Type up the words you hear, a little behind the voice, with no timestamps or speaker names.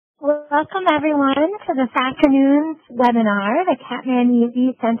Welcome everyone to this afternoon's webinar, the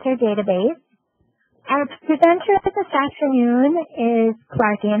catmanEasy Sensor Database. Our presenter this afternoon is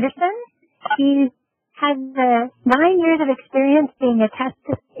Clark Anderson. He has 9 years of experience being a test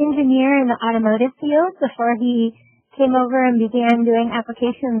engineer in the automotive field before he came over and began doing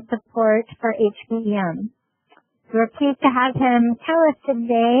application support for HBM. We're pleased to have him tell us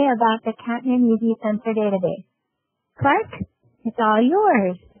today about the catmanEasy Sensor Database. Clark, it's all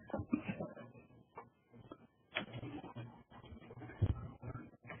yours.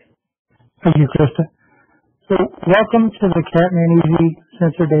 Thank you, Krista. So, welcome to the catmanEasy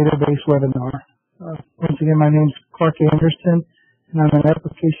Sensor Database webinar. Once again, my name is Clark Anderson, and I'm an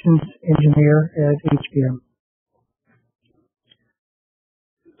applications engineer at HBM.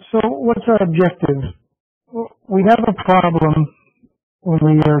 So, what's our objective? We have a problem when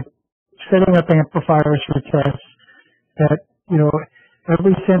we are setting up amplifiers for tests that,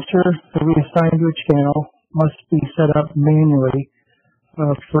 every sensor that we assign to a channel must be set up manually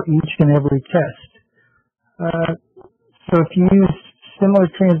for each and every test. So if you use similar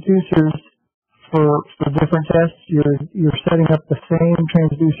transducers for different tests, you're setting up the same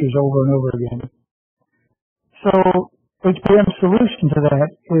transducers over and over again. So HBM's solution to that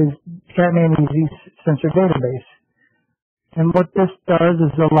is catmanEasy Sensor Database. And what this does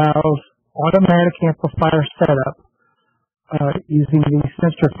is allows automatic amplifier setup using these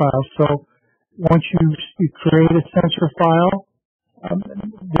sensor files. So once you create a sensor file,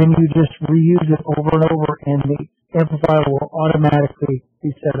 then you just reuse it over and over, and the amplifier will automatically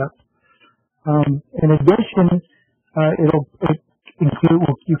be set up. In addition,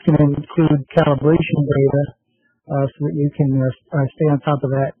 you can include calibration data so that you can stay on top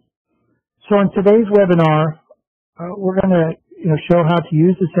of that. So in today's webinar, we're going to show how to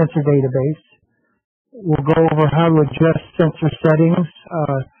use the sensor database. We'll go over how to adjust sensor settings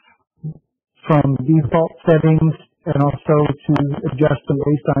from default settings and also to adjust them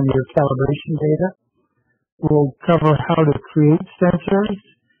based on your calibration data. We'll cover how to create sensors.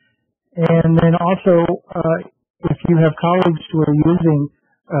 And then also, if you have colleagues who are using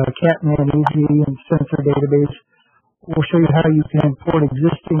catmanEasy and sensor database, we'll show you how you can import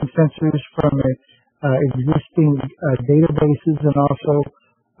existing sensors from existing databases and also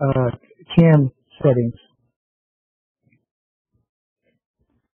CAN settings.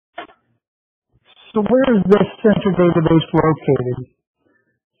 So where is this sensor database located?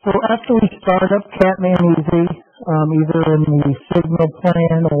 So after we start up catmanEasy, either in the signal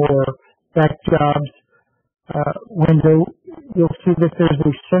plan or back jobs window, you'll see that there's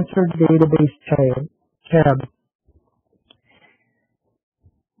a sensor database tab.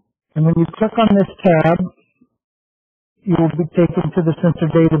 And when you click on this tab, you will be taken to the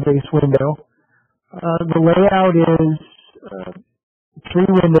sensor database window. The layout is 3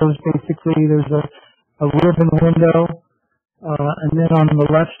 windows basically. There's a ribbon window, and then on the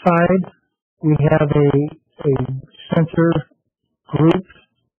left side we have a sensor group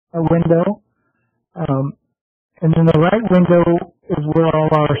window, and then the right window is where all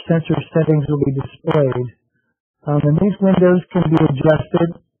our sensor settings will be displayed. And these windows can be adjusted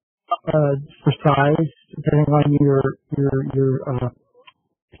for size depending on your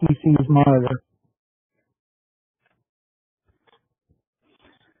PC's monitor.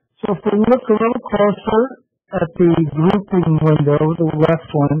 So if we look a little closer at the grouping window, the left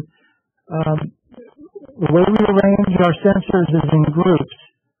one, the way we arrange our sensors is in groups.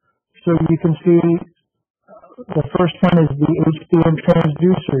 So you can see the first one is the HBM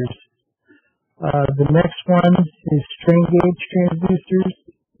transducers. The next one is strain gauge transducers.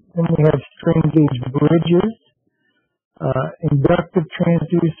 Then we have strain gauge bridges, inductive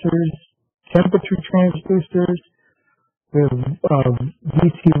transducers, temperature transducers. We have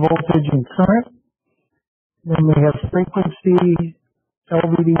DC voltage and current. Then we have frequency,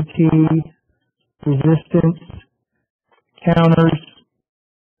 LVDT, resistance, counters,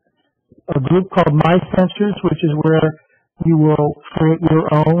 a group called My Sensors, which is where you will create your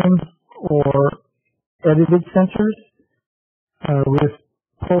own or edited sensors with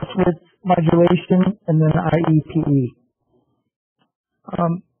pulse width modulation, and then IEPE.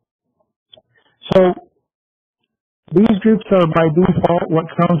 So these groups are by default what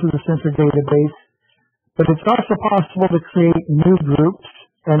comes with the sensor database, but it's also possible to create new groups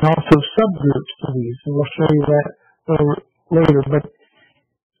and also subgroups to these, and we'll show you that later. But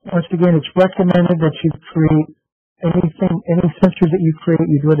once again, it's recommended that you create any sensor that you create,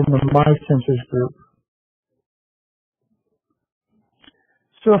 you do it in the My Sensors group.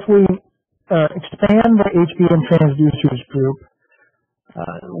 So if we expand the HBM transducers group,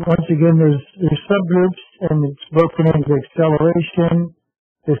 once again, there's subgroups, and it's broken into acceleration,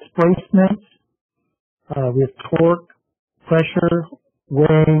 displacements, we have torque, pressure,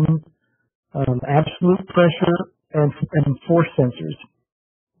 weighing, absolute pressure, and force sensors.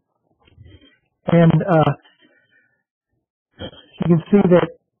 And you can see that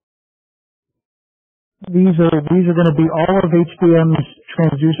these are going to be all of HBM's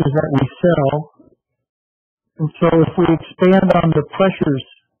transducers that we sell. And so if we expand on the pressures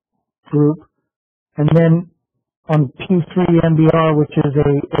group, and then on P3 MBR, which is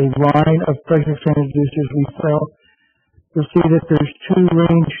a line of pressure transducers we sell, you'll see that there's two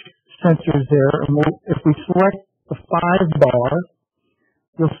range sensors there. And if we select the 5-bar,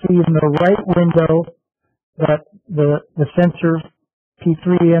 you'll see in the right window that the sensor P3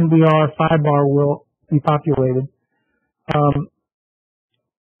 MBR 5-bar will be populated.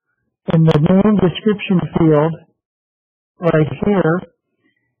 In the name description field, right here,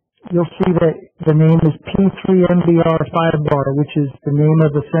 you'll see that the name is P3 MBR 5-bar, which is the name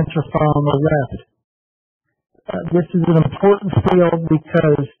of the sensor file on the left. This is an important field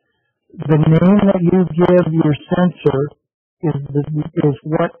because the name that you give your sensor is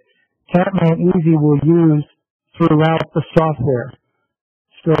what catmanEasy will use throughout the software.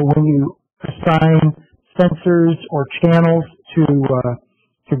 So when you assign sensors or channels to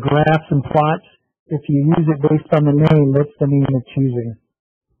graphs and plots, if you use it based on the name, that's the name it's using.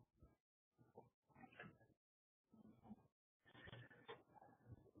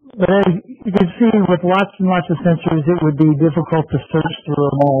 But as you can see, with lots and lots of sensors, it would be difficult to search through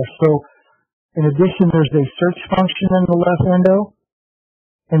them all. So in addition, there's a search function in the left window.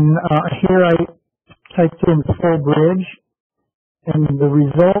 And here I typed in full bridge, and the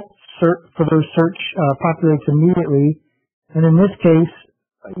result for those search populates immediately. And in this case,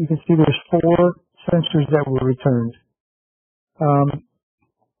 you can see there's 4 sensors that were returned.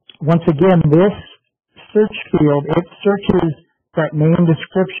 Once again, this search field, it searches that name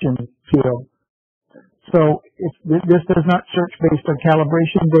description field. So this does not search based on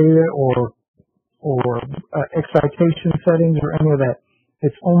calibration data or excitation settings or any of that.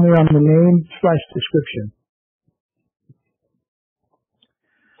 It's only on the name/description.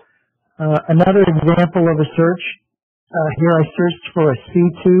 Another example of a search, here I searched for a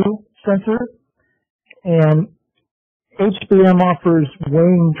C2 sensor, and HBM offers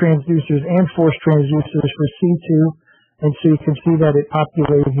weighing transducers and force transducers for C2, and so you can see that it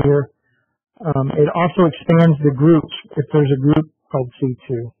populated here. It also expands the groups if there's a group called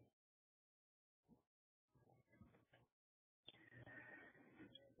C2.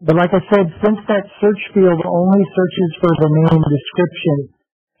 But like I said, since that search field only searches for the name description,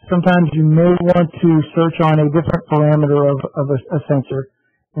 sometimes you may want to search on a different parameter of a sensor.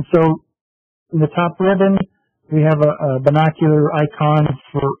 And so in the top ribbon, we have a binocular icon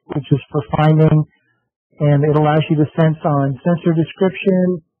which is for finding, and it allows you to sense on sensor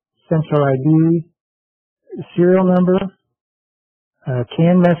description, sensor ID, serial number,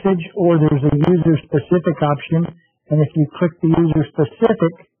 CAN message, or there's a user-specific option. And if you click the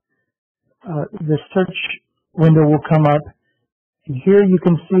user-specific, the search window will come up. And here you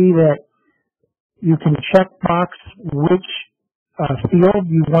can see that you can check box which field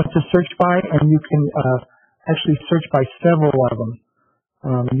you want to search by, and you can actually search by several of them.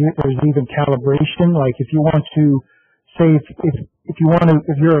 There's even calibration, like if you want to say if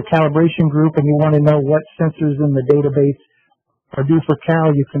you're a calibration group and you want to know what sensors in the database are due for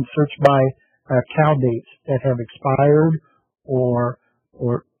cal, you can search by cal dates that have expired or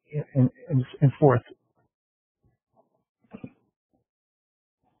and forth.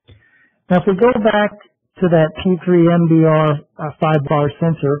 Now if we go back to that P3 MBR 5-bar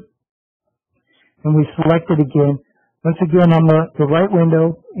sensor and we select it again, once again on the right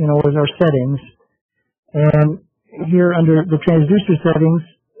window, is our settings, and here under the transducer settings,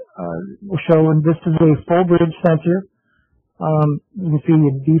 we'll show, and this is a full bridge sensor. You can see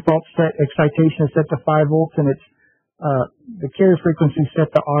the default set excitation is set to 5 volts, and it's the carrier frequency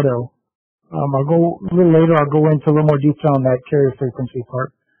set to auto. I'll go a little later. I'll go into a little more detail on that carrier frequency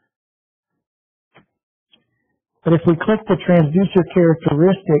part. But if we click the transducer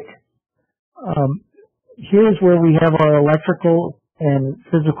characteristic, here's where we have our electrical and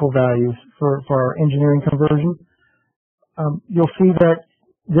physical values for our engineering conversion. You'll see that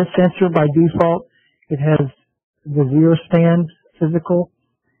this sensor by default, it has the 0 span physical,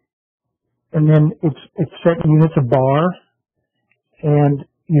 and then it's set in units of bar, and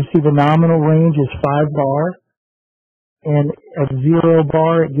you see the nominal range is 5 bar, and at 0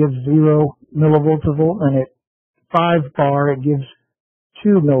 bar it gives 0 millivolts a volt, and at 5 bar it gives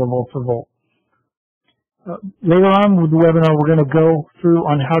 2 millivolts a volt. Later on with the webinar, we're going to go through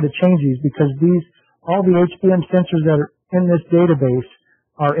on how to change these, because all the HBM sensors that are in this database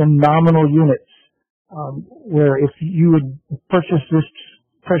are in nominal units, where if you would purchase this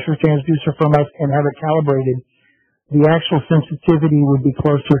pressure transducer from us and have it calibrated, the actual sensitivity would be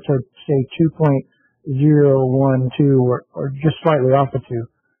closer to, say, 2.012 or just slightly off of 2.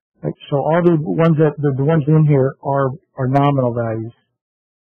 Right? So all the ones the ones in here are nominal values.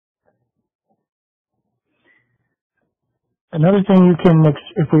 Another thing you can,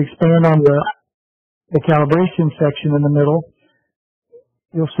 if we expand on the calibration section in the middle,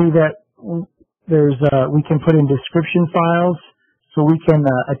 you'll see that there's we can put in description files, so we can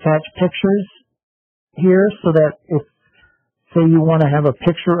attach pictures here, so that if, say, you want to have a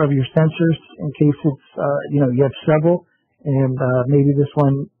picture of your sensors in case it's you have several, and maybe this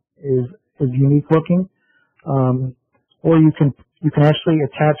one is unique looking, or you can actually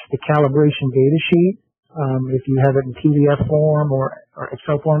attach the calibration data sheet if you have it in PDF form or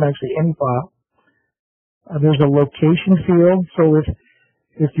Excel form, actually any file. There's a location field, so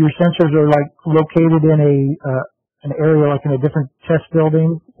if your sensors are like located in an area like in a different test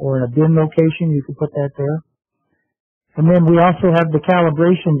building or in a bin location, you can put that there. And then we also have the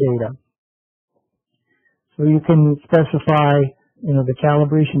calibration data. So you can specify, the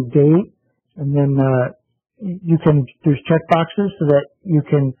calibration date, and then there's check boxes so that you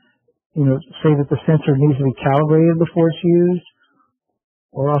can, say that the sensor needs to be calibrated before it's used,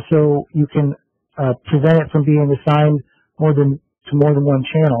 or also you can prevent it from being assigned more than one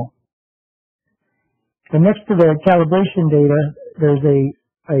channel. And next to the calibration data, there's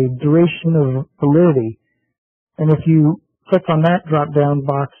a duration of validity. And if you click on that drop-down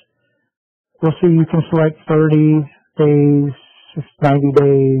box, you'll see you can select 30 days, 90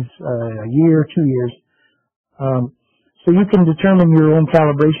 days, a year, 2 years. So you can determine your own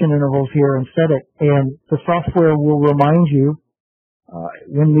calibration intervals here and set it. And the software will remind you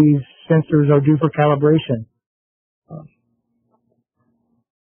when these sensors are due for calibration.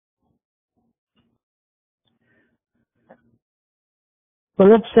 So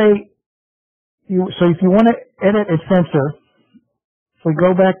let's say if you want to edit a sensor, if we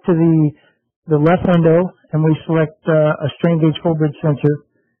go back to the left window and we select a strain gauge full bridge sensor,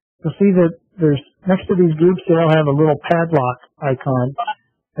 you'll see that there's next to these groups they all have a little padlock icon,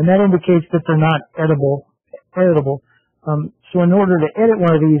 and that indicates that they're not editable. So in order to edit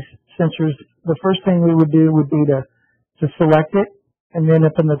one of these sensors, the first thing we would do would be to select it, and then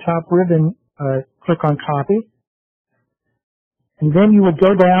up in the top ribbon, click on copy. And then you would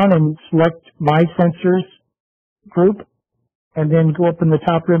go down and select My Sensors group, and then go up in the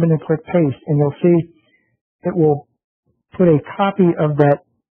top ribbon and click Paste. And you'll see it will put a copy of that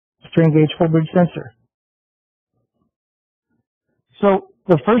strain gauge full bridge sensor. So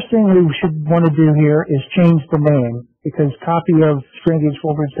the first thing we should want to do here is change the name, because copy of strain gauge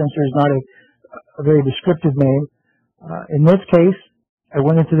full bridge sensor is not a very descriptive name. In this case, I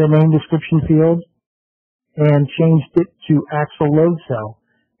went into the name description field and changed it to axle load cell.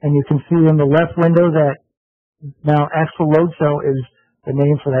 And you can see in the left window that now axle load cell is the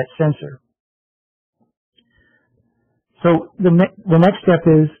name for that sensor. So the next step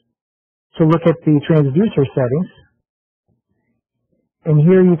is to look at the transducer settings. And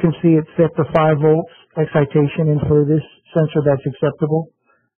here you can see it's set to 5 volts excitation, and for this sensor that's acceptable.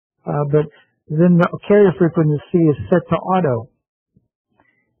 But then the carrier frequency is set to auto.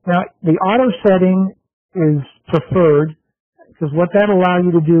 Now the auto setting is preferred, because what that allows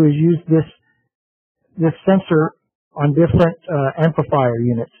you to do is use this sensor on different amplifier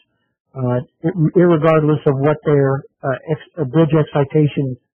units, irregardless of what their bridge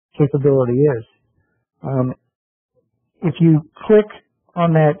excitation capability is. If you click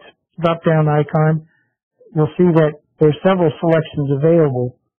on that drop-down icon, you'll see that there's several selections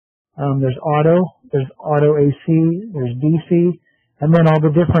available. There's auto AC, there's DC, and then all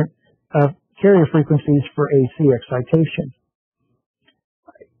the different carrier frequencies for AC excitation.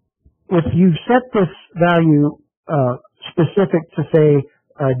 If you set this value specific to, say,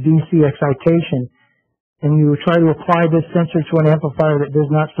 DC excitation, and you try to apply this sensor to an amplifier that does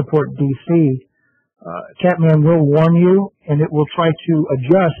not support DC, Catman will warn you, and it will try to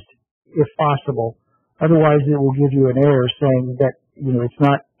adjust if possible. Otherwise, it will give you an error saying that it's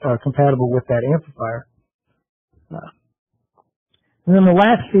not compatible with that amplifier. And then the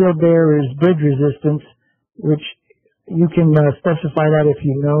last field there is bridge resistance, which you can specify that if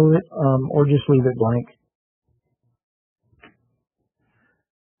you know it, or just leave it blank.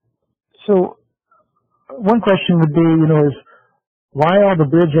 So one question would be, is why all the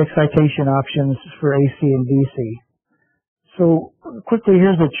bridge excitation options for AC and DC? So quickly,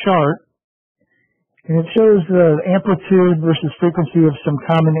 here's a chart, and it shows the amplitude versus frequency of some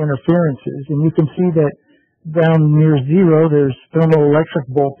common interferences, and you can see that down near zero, there's thermoelectric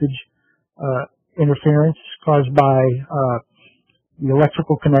voltage interference caused by the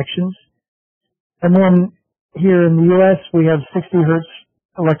electrical connections. And then here in the U.S., we have 60 hertz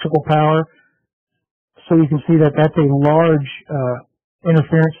electrical power. So you can see that that's a large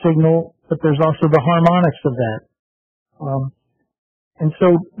interference signal, but there's also the harmonics of that. And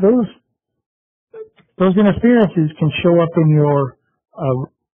so those interferences can show up in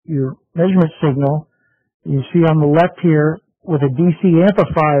your measurement signal. You see on the left here with a DC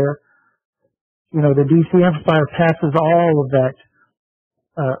amplifier, the DC amplifier passes all of that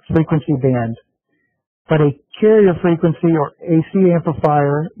frequency band. But a carrier frequency or AC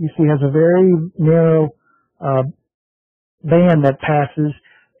amplifier, you see, has a very narrow band that passes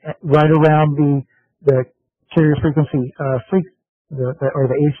right around the carrier frequency or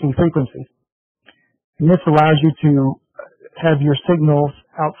the AC frequency. And this allows you to have your signals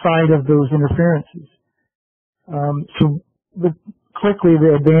outside of those interferences. Quickly,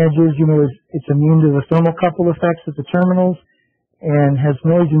 the advantage is, it's immune to the thermocouple effects at the terminals and has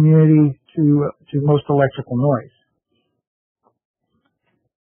noise immunity to most electrical noise.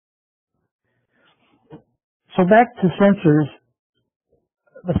 So back to sensors.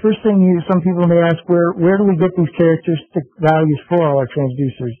 The first thing some people may ask, where do we get these characteristic values for all our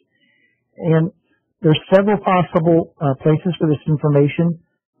transducers? And there's several possible places for this information.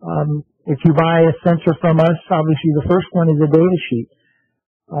 If you buy a sensor from us, obviously the first one is a data sheet.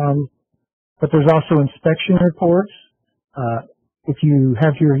 But there's also inspection reports. If you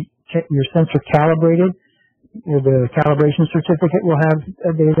have your sensor calibrated, the calibration certificate will have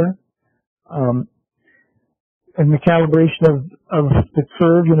data. And the calibration of the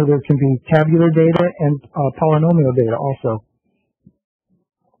curve, there can be tabular data and polynomial data also.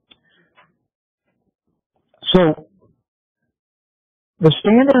 So the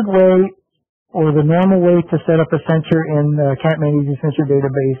standard way or the normal way to set up a sensor in the catmanEasy sensor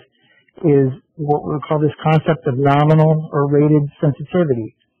database is what we call this concept of nominal or rated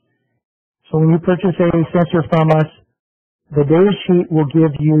sensitivity. So when you purchase a sensor from us, the data sheet will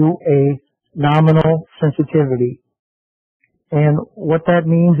give you a nominal sensitivity. And what that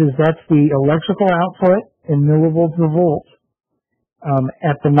means is that's the electrical output in millivolts per volt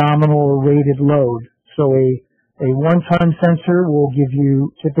at the nominal or rated load. So a 1-ton sensor will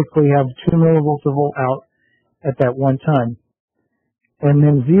typically have 2 millivolts per volt out at that 1 ton. And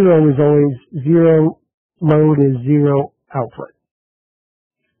then zero is always zero load is zero output.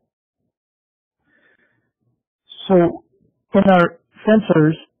 So in our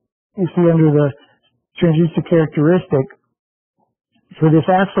sensors, you see under the transducer characteristic, for this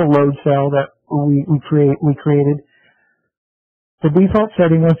axle load cell that we created, the default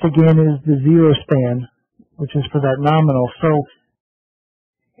setting once again is the zero span, which is for that nominal. So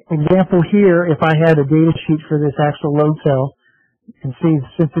example here, if I had a data sheet for this axle load cell, you can see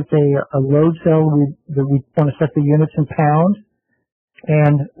since it's a load cell, we want to set the units in pound,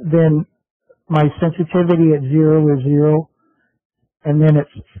 and then my sensitivity at 0 is 0, and then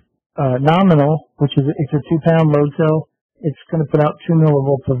it's nominal, which is it's a 2-pound load cell. It's going to put out 2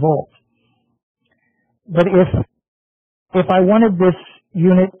 millivolts per volt. But if I wanted this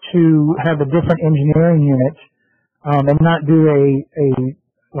unit to have a different engineering unit and not do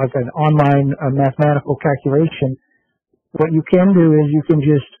like an online mathematical calculation, what you can do is you can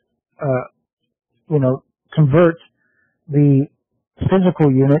just convert the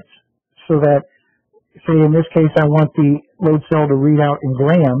physical units so that, say in this case, I want the load cell to read out in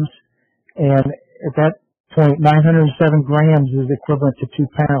grams, and at that point, 907 grams is equivalent to 2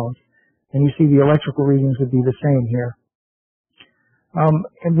 pounds. And you see the electrical readings would be the same here.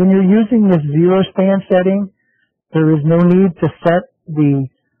 And when you're using this zero span setting, there is no need to set the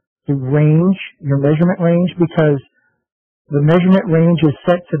range, your measurement range, because the measurement range is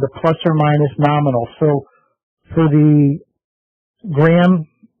set to the plus or minus nominal. So for the gram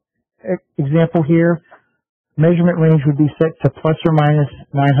example here, measurement range would be set to plus or minus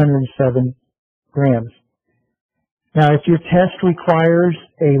 907 grams. Now, if your test requires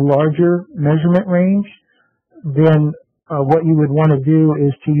a larger measurement range, then what you would want to do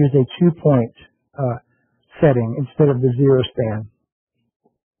is to use a 2-point setting instead of the zero span.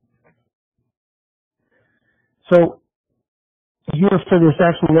 So here for this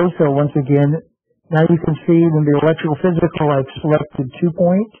actual load cell, once again, now you can see in the electrical physical I've selected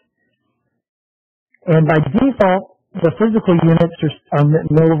 2-point. And by default, the physical units are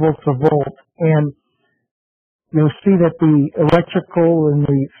millivolts per volt. And you'll see that the electrical and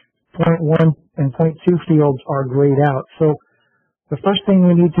the 0.1 and 0.2 fields are grayed out. So the first thing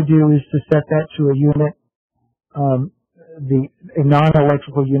we need to do is to set that to a unit a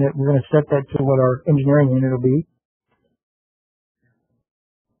non-electrical unit. We're going to set that to what our engineering unit will be.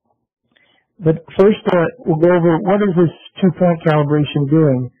 But first, we'll go over what is this 2-point calibration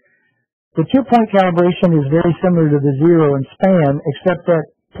doing. The 2-point calibration is very similar to the 0 and span, except that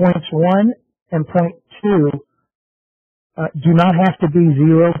points 1 and point 2 do not have to be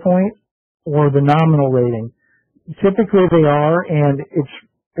 0 point or the nominal rating. Typically they are, and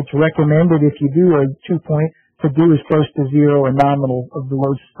it's recommended if you do a 2-point to do as close to 0 and nominal of the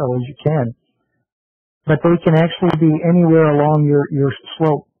load cell as you can. But they can actually be anywhere along your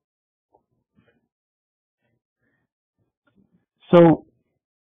slope. So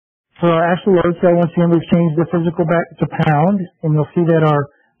for our actual load cell, once again, we've changed the physical back to pound, and you'll see that our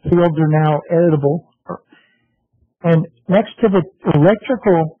fields are now editable. And next to the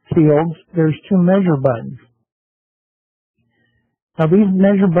electrical fields, there's 2 measure buttons. Now these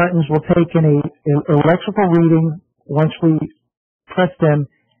measure buttons will take an electrical reading once we press them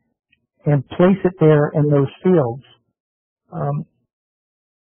and place it there in those fields.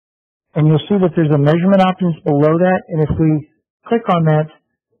 And you'll see that there's a measurement options below that, and if we click on that,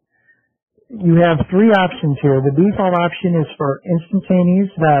 you have 3 options here. The default option is for instantaneous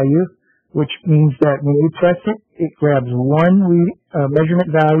value, which means that when you press it, it grabs one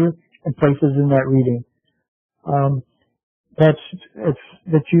measurement value and places in that reading.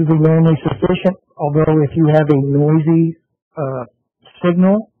 That's usually normally sufficient, although if you have a noisy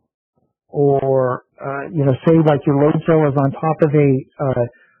signal, or say like your load cell is on top of a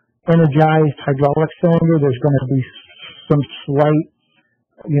energized hydraulic cylinder, there's going to be some slight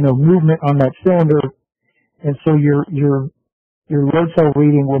movement on that cylinder, and so your load cell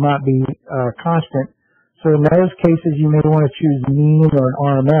reading will not be constant. So in those cases, you may want to choose mean or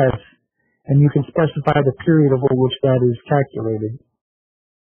an RMS, and you can specify the period over which that is calculated.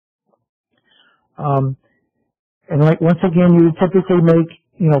 And once again, you typically make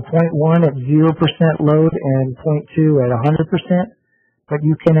point 1 at 0% load and point 2 at 100%, but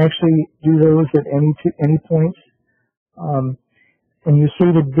you can actually do those at any points. And you see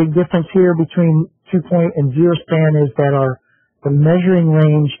the big difference here between 2-point and 0 span is that the measuring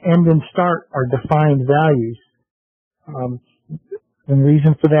range end and start are defined values. And the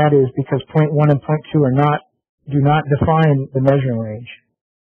reason for that is because point 1 and point 2 do not define the measuring range.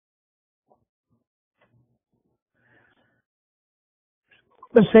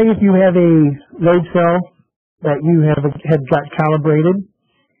 Let's say if you have a load cell that you had got calibrated,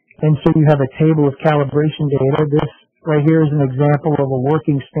 and so you have a table of calibration data. This right here is an example of a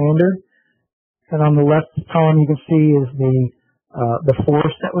working standard, and on the left column you can see is the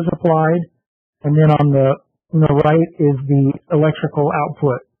force that was applied, and then on the right is the electrical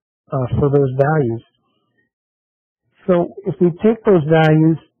output for those values. So if we take those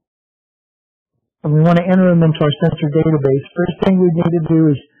values and we want to enter them into our sensor database, first thing we need to do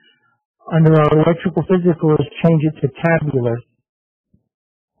is, under our electrical physical, is change it to tabular.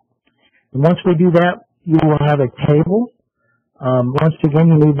 And once we do that, you will have a table. Once again,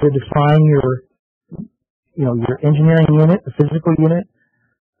 you need to define your engineering unit, the physical unit.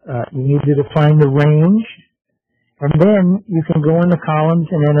 You need to define the range, and then you can go in the columns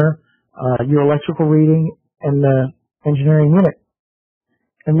and enter your electrical reading and the engineering unit.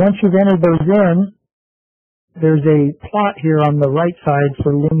 And once you've entered those in, there's a plot here on the right side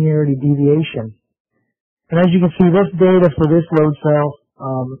for linearity deviation. And as you can see, this data for this load cell,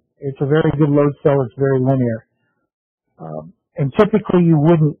 it's a very good load cell. It's very linear. And typically, you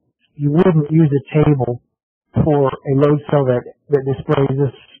wouldn't use a table for a load cell that displays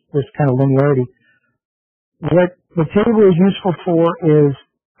this kind of linearity. What the table is useful for is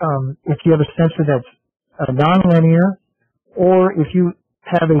if you have a sensor that's nonlinear, or if you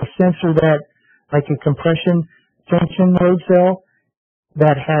have a sensor that, like a compression tension load cell,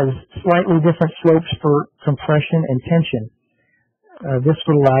 that has slightly different slopes for compression and tension. This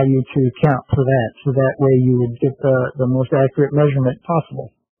would allow you to account for that, so that way you would get the most accurate measurement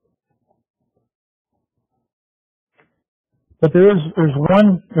possible. But there's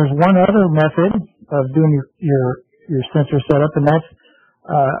one other method of doing your sensor setup, and that's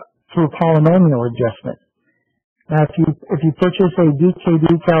through polynomial adjustment. Now, if you purchase a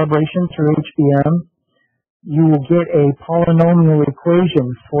DKD calibration through HBM, you will get a polynomial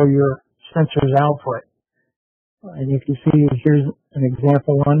equation for your sensor's output. And you can see here's an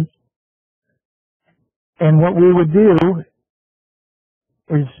example one. And what we would do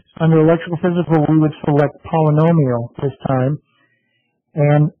is, under electrical physical, we would select polynomial this time.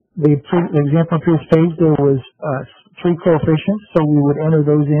 And the example on previous page, there was 3 coefficients, so we would enter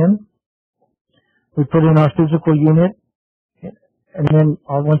those in. We put in our physical unit, and then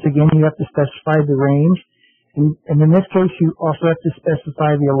once again you have to specify the range. And in this case, you also have to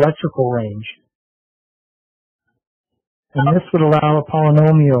specify the electrical range. And this would allow a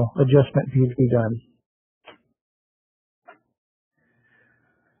polynomial adjustment view to be done.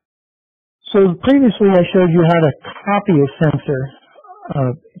 So previously I showed you how to copy a sensor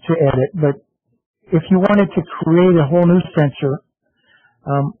to edit, but if you wanted to create a whole new sensor,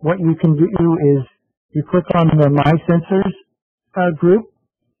 what you can do is you click on the My Sensors group,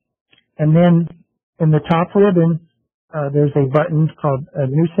 and then in the top ribbon there's a button called a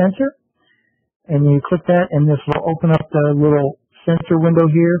New Sensor, and you click that, and this will open up the little sensor window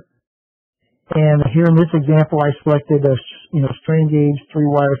here. And here in this example, I selected a strain gauge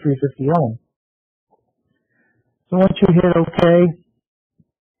 3-wire 350 ohm. So once you hit OK,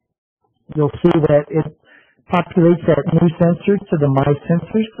 you'll see that it populates that new sensor to the My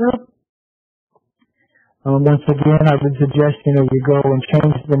Sensors group. Once again, I would suggest you go and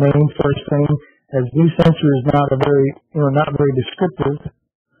change the name first thing, as new sensor is not very descriptive.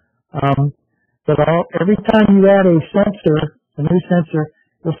 But every time you add a new sensor,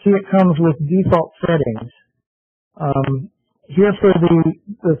 you'll see it comes with default settings. Here for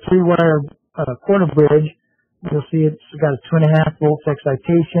the 3-wire quarter bridge, you'll see it's got a 2.5 volts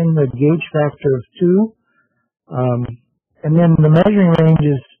excitation, the gauge factor of 2, and then the measuring range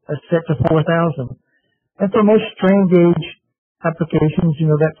is set to 4,000. And for most strain gauge applications,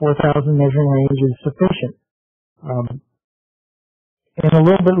 that 4,000 measuring range is sufficient. And a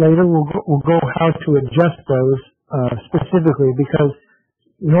little bit later, we'll go how to adjust those specifically, because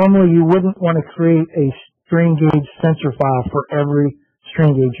normally you wouldn't want to create a strain gauge sensor file for every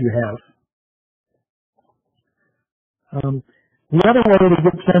strain gauge you have. The other way to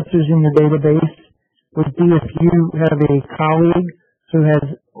get sensors in your database would be if you have a colleague who has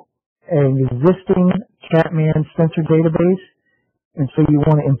an existing Catman sensor database, and so you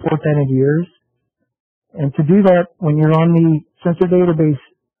want to import that into yours. And to do that, when you're on the sensor database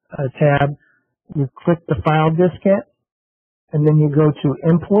tab, you click the file diskette, and then you go to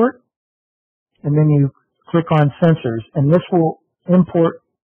import, and then you click on sensors, and this will import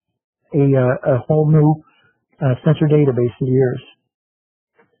a whole new sensor database into yours.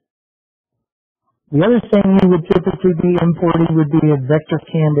 The other thing you would typically be importing would be a vector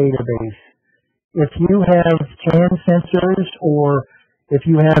CAN database. If you have CAN sensors, or if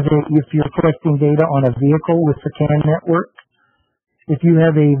you're collecting data on a vehicle with the CAN network, if you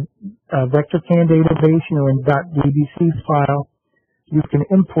have a vector CAN database, in .dbc file, you can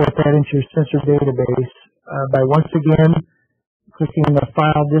import that into your sensor database by once again clicking the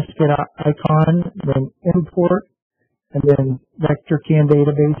file diskette icon, then import, and then vector CAN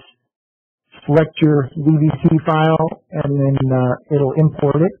database. Select your DBC file, and then it'll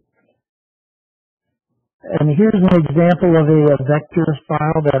import it. And here's an example of a vector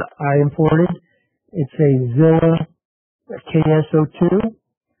file that I imported. It's a Zilla KSO2.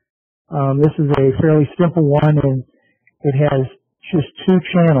 This is a fairly simple one, and it has just 2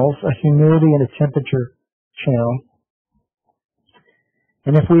 channels, a humidity and a temperature channel.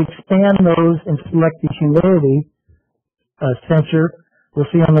 And if we expand those and select the humidity sensor, we'll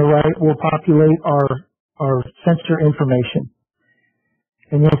see on the right, we'll populate our sensor information.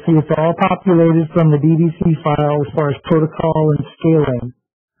 And you'll see it's all populated from the DBC file as far as protocol and scaling.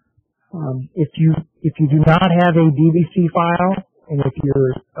 If you do not have a DBC file, and if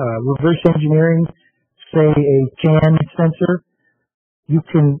you're reverse engineering, say a CAN sensor, you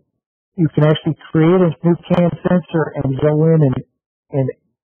can actually create a new CAN sensor and go in and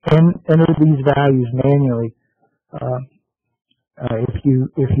enter these values manually if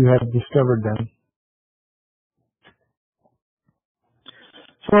you have discovered them.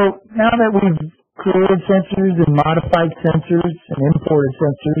 So now that we've created sensors and modified sensors and imported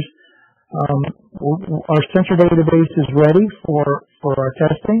sensors, our sensor database is ready for our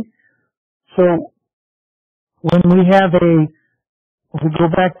testing. So when we have if we go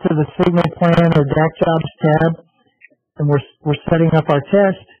back to the signal plan or DAC jobs tab, and we're setting up our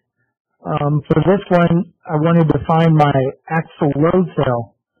test, for this one, I wanted to find my axle load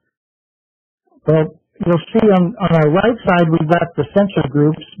cell. But you'll see on our right side, we've got the sensor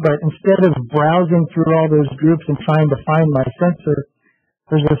groups, but instead of browsing through all those groups and trying to find my sensor,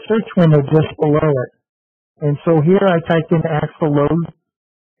 there's a search window just below it. And so here I typed in axle load,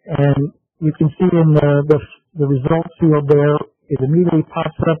 and you can see in the results field there, it immediately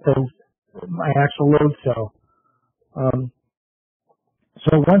pops up as my axle load cell.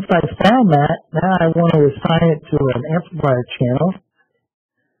 So once I found that, now I want to assign it to an amplifier channel.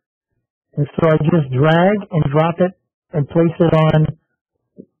 And so I just drag and drop it and place it on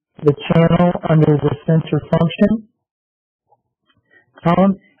the channel under the sensor function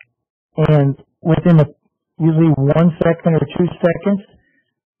column. And within the usually 1 second or 2 seconds,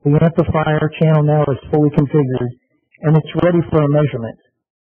 the amplifier channel now is fully configured and it's ready for a measurement.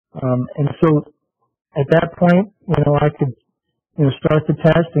 And so at that point, I could, start the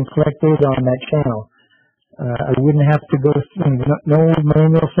test and collect data on that channel. I wouldn't have to go through no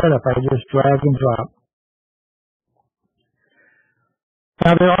manual setup. I just drag and drop.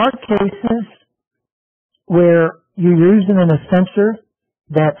 Now there are cases where you're using a sensor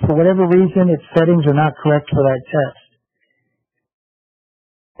that for whatever reason its settings are not correct for that test.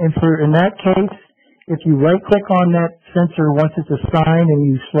 And in that case, if you right click on that sensor once it's assigned and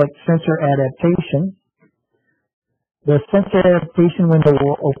you select sensor adaptation, the sensor adaptation window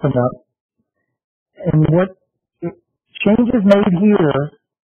will open up. And what changes made here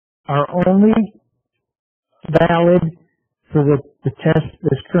are only valid for the test,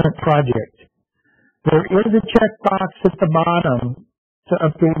 this current project. There is a checkbox at the bottom to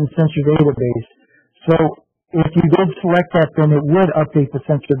update the sensor database. So if you did select that, then it would update the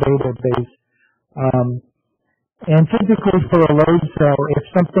sensor database. And typically for a load cell, if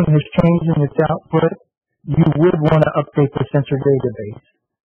something has changed in its output, you would want to update the sensor database.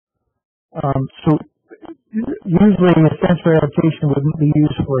 So usually a sensor adaptation wouldn't be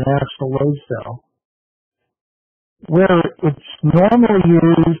used for an actual load cell. Where it's normally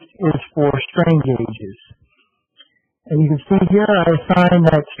used is for strain gauges. And you can see here I assigned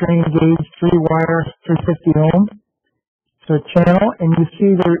that strain gauge 3-wire 350 ohm to a channel, and you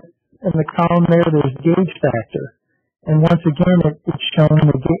see there in the column there's gauge factor. And once again it's showing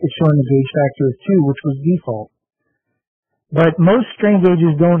the gauge factor of 2, which was default. But most strain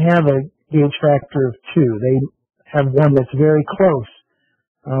gauges don't have a gauge factor of 2. They have one that's very close.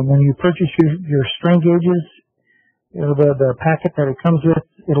 When you purchase your strain gauges, the packet that it comes with,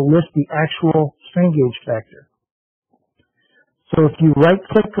 it'll list the actual strain gauge factor. So if you right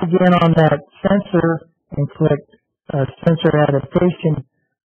click again on that sensor and click sensor adaptation,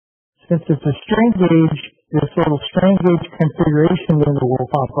 since it's a strain gauge, this little strain gauge configuration window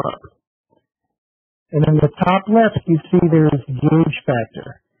will pop up. And in the top left, you see there's gauge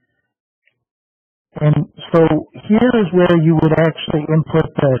factor. And so here is where you would actually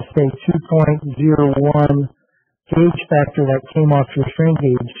input the, say, 2.01 gauge factor that came off your strain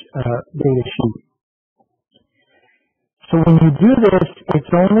gauge data sheet. So when you do this,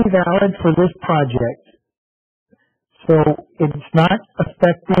 it's only valid for this project. So it's not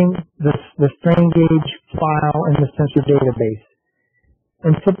affecting the strain gauge file in the sensor database.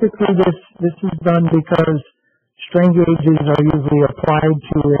 And typically this is done because strain gauges are usually applied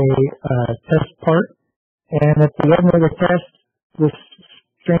to a test part, and at the end of the test, this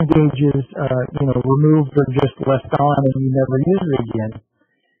strain gauge is removed or just left on, and you never use it again.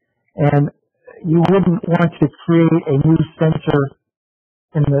 And you wouldn't want to create a new sensor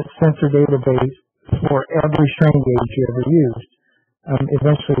in the sensor database for every strain gauge you ever used.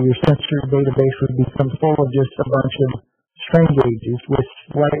 Eventually your sensor database would become full of just a bunch of strain gauges with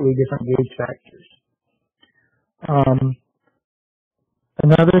slightly different gauge factors.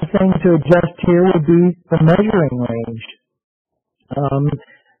 Another thing to adjust here would be the measuring range.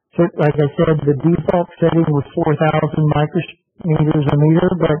 So, like I said, the default setting was 4,000 micrometers a meter,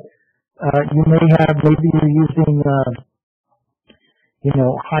 but you may have, maybe you're using,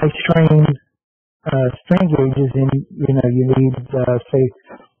 high strain strain gauges, and you need, say,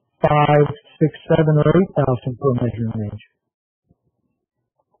 5, 6, 7, or 8,000 per measuring range.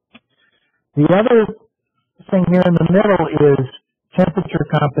 The other thing here in the middle is temperature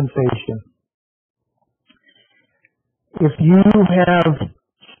compensation. If you have,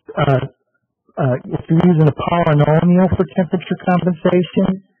 if you're using a polynomial for temperature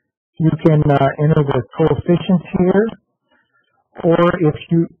compensation, you can enter the coefficients here, or if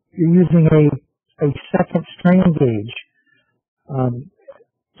you're using a second strain gauge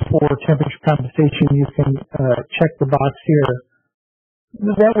for temperature compensation, you can check the box here.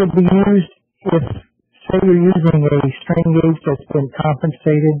 That would be used if, say, you're using a strain gauge that's been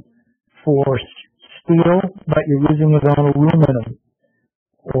compensated for steel, but you're using it on aluminum,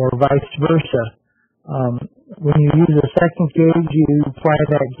 or vice versa. When you use a second gauge, you apply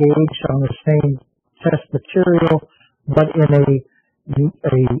that gauge on the same test material, but in a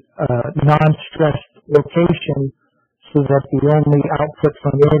non-stressed location, so that the only output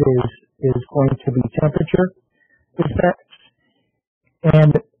from it is going to be temperature effects.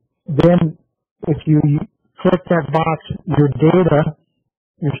 And then if you click that box, your data,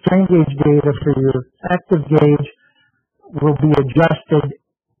 your strain gauge data for your active gauge will be adjusted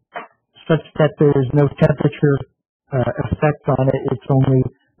such that there is no temperature effect on it. It's only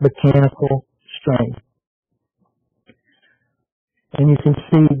mechanical strain. And you can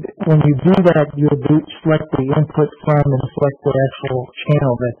see when you do that, you'll select the input from and select the actual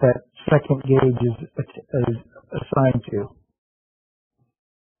channel that that second gauge is assigned to.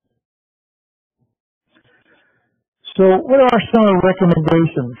 So what are some of the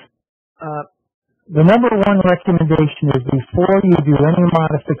recommendations? The number one recommendation is before you do any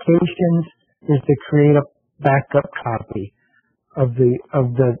modifications is to create a backup copy of the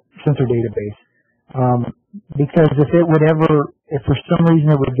sensor database. Because if for some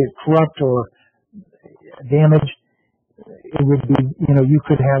reason it would get corrupt or damaged, it would be, you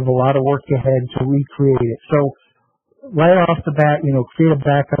could have a lot of work ahead to recreate it. So right off the bat, create a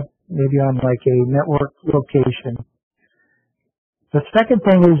backup maybe on like a network location. The second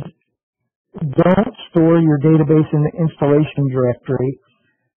thing is don't store your database in the installation directory,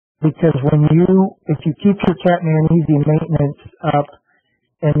 because if you keep your catmanEasy maintenance up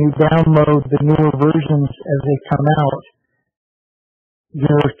and you download the newer versions as they come out,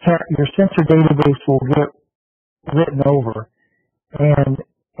 your sensor database will get written over, and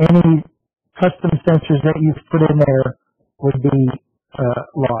any custom sensors that you've put in there would be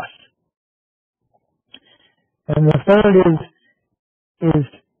lost. And the third is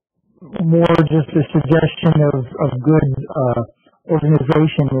more just a suggestion of good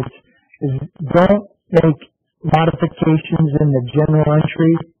organization. Is don't make modifications in the general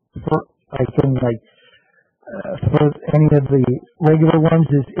entry for any of the regular ones.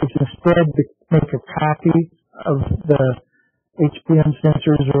 It's instead to make a copy of the HBM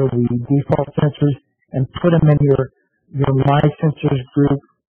sensors or the default sensors and put them in your My Sensors group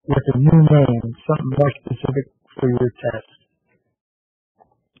with a new name, something more specific for your test.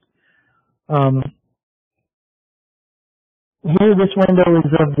 Here, this window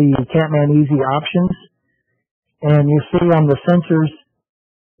is of the catmanEasy options, and you see on the sensors,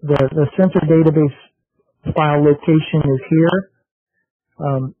 the sensor database file location is here.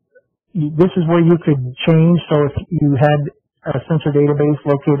 This is where you could change. So if you had a sensor database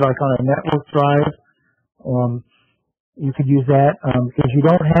located like on a network drive, you could use that because you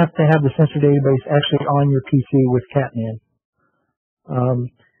don't have to have the sensor database actually on your PC with Catman.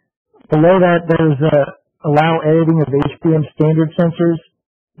 Below that, there's allow editing of HBM standard sensors.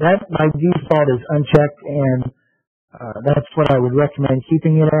 That by default is unchecked, and that's what I would recommend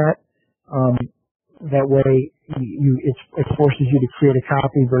keeping it at. That way, it forces you to create a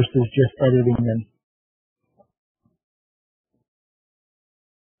copy versus just editing them.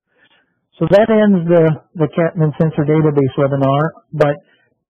 So that ends the Catman Sensor Database webinar, but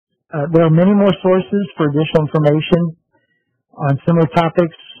there are many more sources for additional information on similar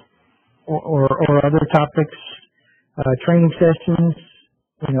topics or other topics, training sessions,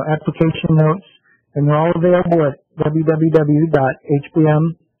 application notes, and they're all available at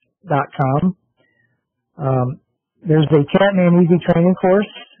www.hbm.com. There's a catmanEasy training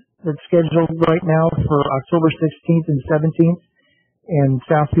course that's scheduled right now for October 16th and 17th in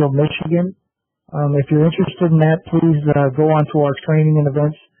Southfield, Michigan. If you're interested in that, please go onto our training and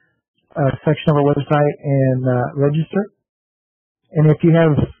events section of our website and register. And if you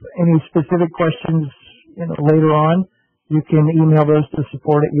have any specific questions later on, you can email those to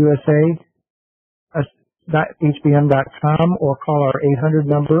support@usa.hbm.com or call our 800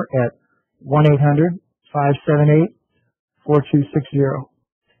 number at 1-800-578-4260.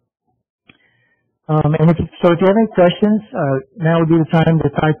 And if you have any questions, now would be the time to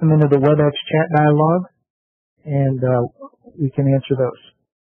type them into the WebEx chat dialog, and we can answer those.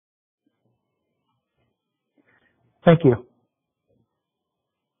 Thank you.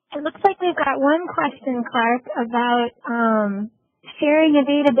 It looks like we've got one question, Clark, about sharing a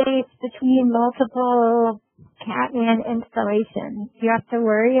database between multiple Catman installations. Do you have to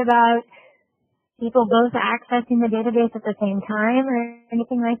worry about people both accessing the database at the same time or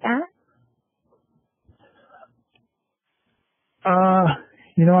anything like that? I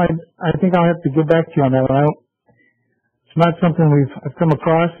think I'll have to get back to you on that one. It's not something I've come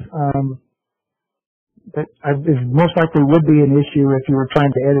across. But it most likely would be an issue if you were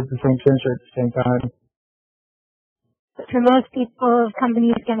trying to edit the same sensor at the same time. But for most people,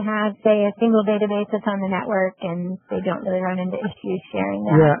 companies can have, say, a single database that's on the network, and they don't really run into issues sharing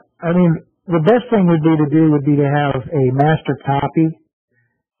that. Yeah, the best thing would be to have a master copy,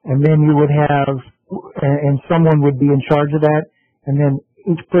 and then you would have, and someone would be in charge of that, and then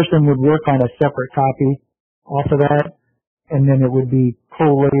each person would work on a separate copy off of that, and then it would be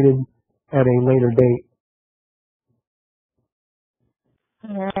collated at a later date.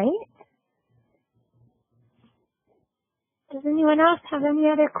 All right. Does anyone else have any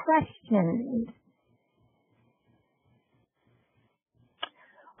other questions?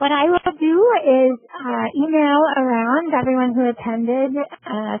 What I will do is email around everyone who attended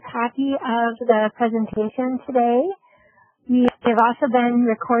a copy of the presentation today. We have also been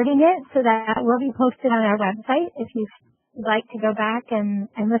recording it, so that will be posted on our website if you'd like to go back and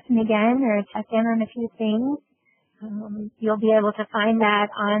listen again or check in on a few things. You'll be able to find that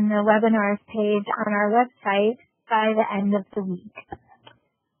on the webinars page on our website by the end of the week.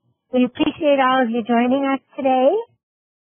 We appreciate all of you joining us today.